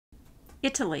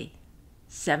Italy,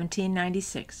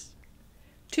 1796.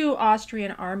 Two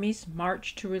Austrian armies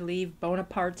marched to relieve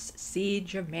Bonaparte's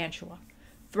siege of Mantua,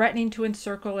 threatening to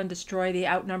encircle and destroy the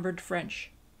outnumbered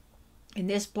French. In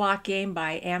this block game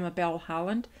by Amabel,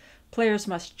 Holland, players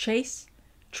must chase,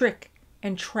 trick,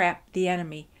 and trap the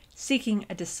enemy, seeking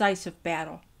a decisive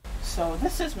battle. So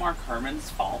this is Mark Herman's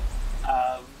fault.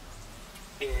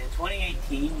 In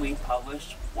 2018, we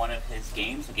published one of his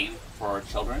games, a game for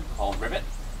children called Ribbit.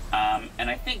 And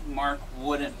I think Mark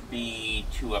wouldn't be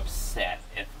too upset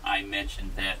if I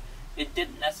mentioned that it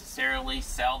didn't necessarily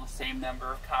sell the same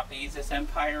number of copies as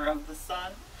Empire of the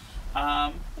Sun.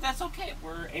 But that's okay.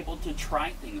 We're able to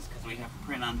try things because we have a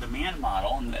print-on-demand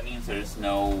model, and that means there's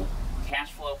no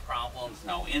cash flow problems,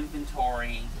 no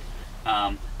inventory,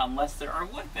 unless there are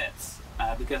wood bits.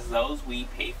 Because those we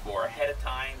pay for ahead of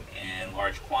time in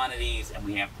large quantities, and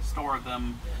we have to store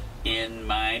them in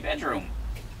my bedroom.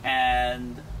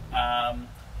 And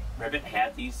Ribbit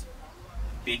had these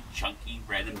big chunky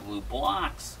red and blue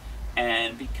blocks,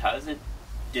 and because it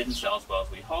didn't sell as well as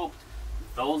we hoped,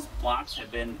 those blocks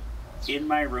have been in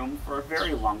my room for a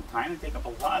very long time. They take up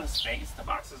a lot of space. The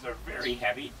boxes are very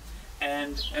heavy,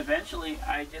 and eventually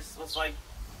I just was like,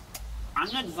 I'm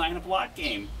going to design a block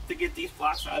game to get these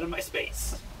blocks out of my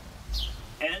space.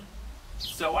 And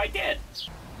so I did.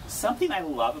 Something I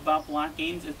love about block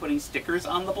games is putting stickers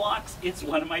on the blocks. It's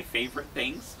one of my favorite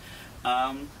things.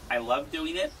 I love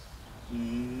doing it.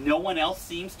 No one else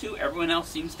seems to. Everyone else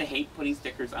seems to hate putting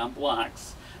stickers on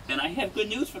blocks. And I have good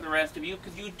news for the rest of you,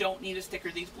 because you don't need to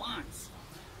sticker these blocks.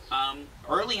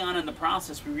 Early on in the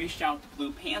process, we reached out to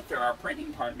Blue Panther, our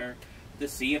printing partner, to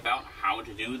see about how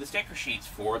to do the sticker sheets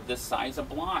for this size of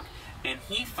block. And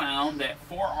he found that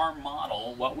for our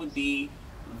model, what would be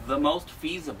the most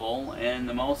feasible and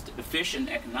the most efficient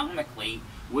economically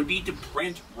would be to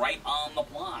print right on the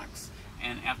blocks.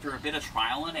 And after a bit of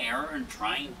trial and error and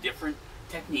trying different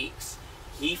techniques,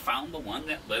 he found the one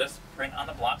that let us print on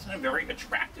the blocks in a very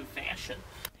attractive fashion.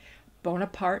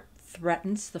 Bonaparte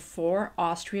threatens the 4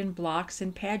 Austrian blocks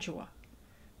in Padua.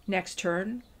 Next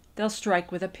turn, they'll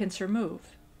strike with a pincer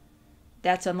move.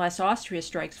 That's unless Austria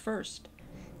strikes first.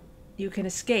 You can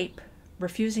escape,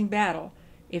 refusing battle,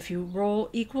 if you roll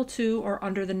equal to or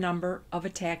under the number of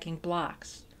attacking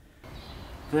blocks.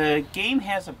 The game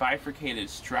has a bifurcated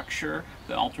structure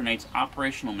that alternates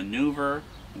operational maneuver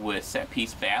with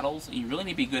set-piece battles. You really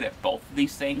need to be good at both of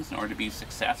these things in order to be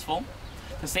successful.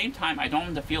 At the same time, I don't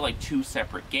want them to feel like two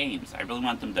separate games. I really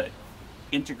want them to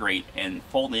integrate and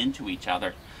fold into each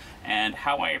other. And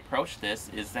how I approach this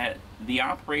is that the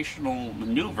operational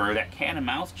maneuver, that cat and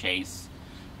mouse chase,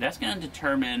 that's going to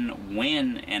determine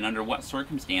when and under what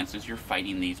circumstances you're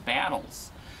fighting these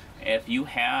battles. If you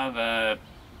have an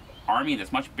army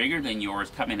that's much bigger than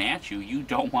yours coming at you, you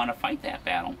don't want to fight that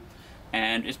battle.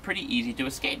 And it's pretty easy to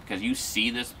escape because you see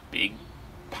this big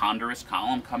ponderous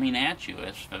column coming at you.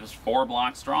 If it's 4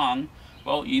 blocks strong,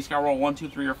 well, you just got to roll 1, 2,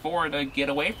 3, or 4 to get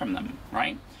away from them,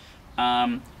 right?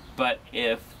 But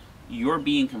if you're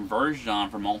being converged on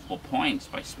for multiple points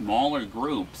by smaller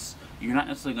groups, you're not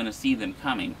necessarily going to see them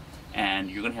coming,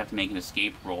 and you're going to have to make an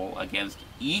escape roll against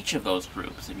each of those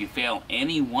groups. If you fail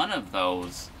any one of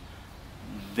those,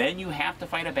 then you have to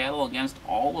fight a battle against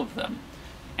all of them.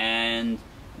 And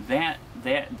that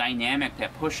dynamic,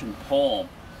 that push and pull,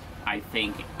 I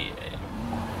think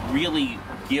really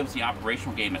gives the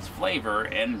operational game its flavor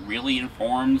and really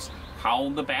informs how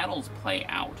the battles play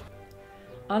out.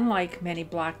 Unlike many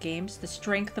block games, the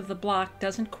strength of the block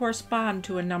doesn't correspond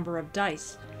to a number of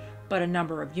dice, but a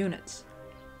number of units.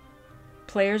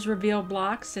 Players reveal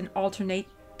blocks and alternate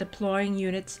deploying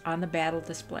units on the battle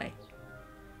display.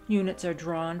 Units are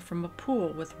drawn from a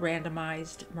pool with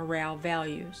randomized morale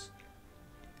values.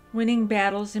 Winning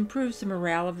battles improves the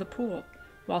morale of the pool,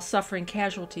 while suffering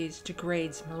casualties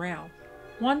degrades morale.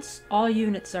 Once all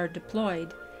units are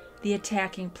deployed, the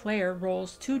attacking player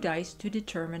rolls 2 dice to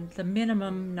determine the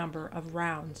minimum number of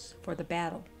rounds for the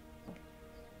battle.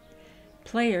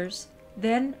 Players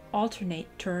then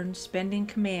alternate turns spending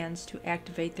commands to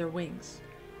activate their wings.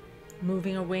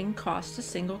 Moving a wing costs a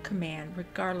single command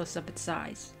regardless of its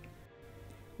size.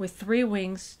 With 3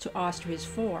 wings to Austria's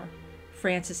 4,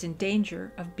 France is in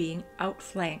danger of being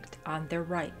outflanked on their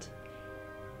right.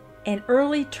 An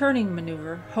early turning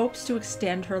maneuver hopes to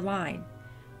extend her line,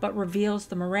 but reveals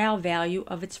the morale value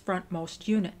of its frontmost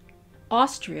unit.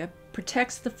 Austria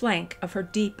protects the flank of her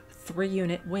deep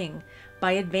 3-unit wing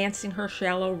by advancing her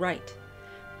shallow right,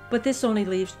 but this only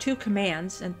leaves 2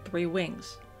 commands and 3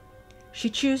 wings. She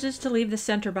chooses to leave the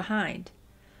center behind,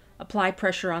 apply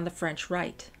pressure on the French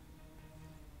right.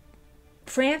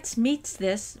 France meets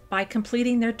this by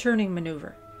completing their turning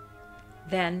maneuver.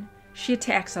 Then she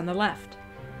attacks on the left.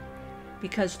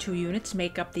 Because 2 units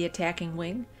make up the attacking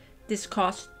wing, this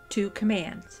costs 2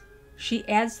 commands. She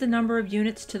adds the number of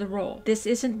units to the roll. This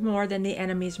isn't more than the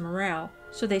enemy's morale,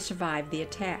 so they survive the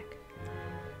attack.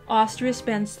 Austria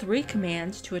spends 3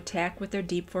 commands to attack with their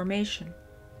deep formation.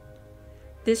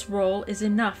 This roll is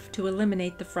enough to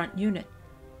eliminate the front unit,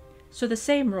 so the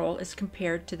same roll is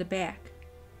compared to the back.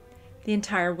 The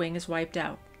entire wing is wiped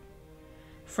out.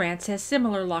 France has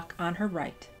similar luck on her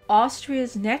right.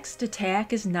 Austria's next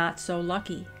attack is not so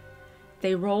lucky.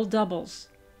 They roll doubles.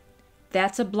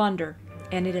 That's a blunder,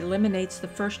 and it eliminates the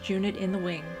first unit in the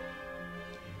wing.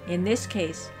 In this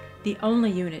case, the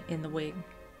only unit in the wing.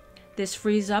 This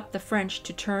frees up the French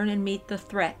to turn and meet the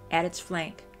threat at its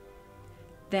flank.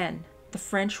 Then, the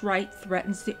French right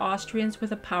threatens the Austrians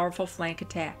with a powerful flank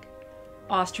attack.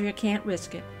 Austria can't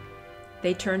risk it.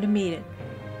 They turn to meet it.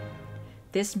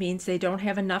 This means they don't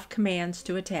have enough commands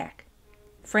to attack.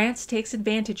 France takes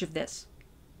advantage of this.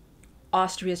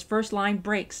 Austria's first line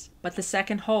breaks, but the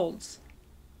second holds.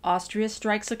 Austria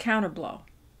strikes a counterblow.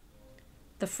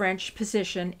 The French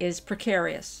position is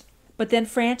precarious. But then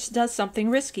France does something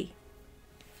risky.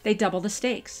 They double the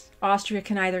stakes. Austria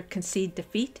can either concede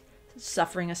defeat,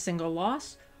 suffering a single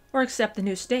loss, or accept the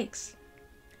new stakes.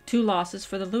 2 losses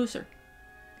for the loser.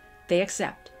 They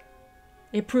accept.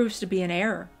 It proves to be an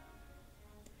error.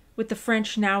 With the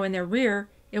French now in their rear,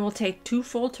 it will take 2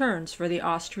 full turns for the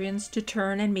Austrians to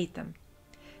turn and meet them,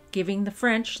 giving the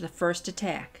French the first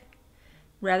attack.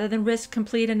 Rather than risk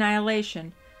complete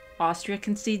annihilation, Austria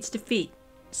concedes defeat,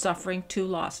 suffering 2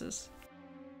 losses.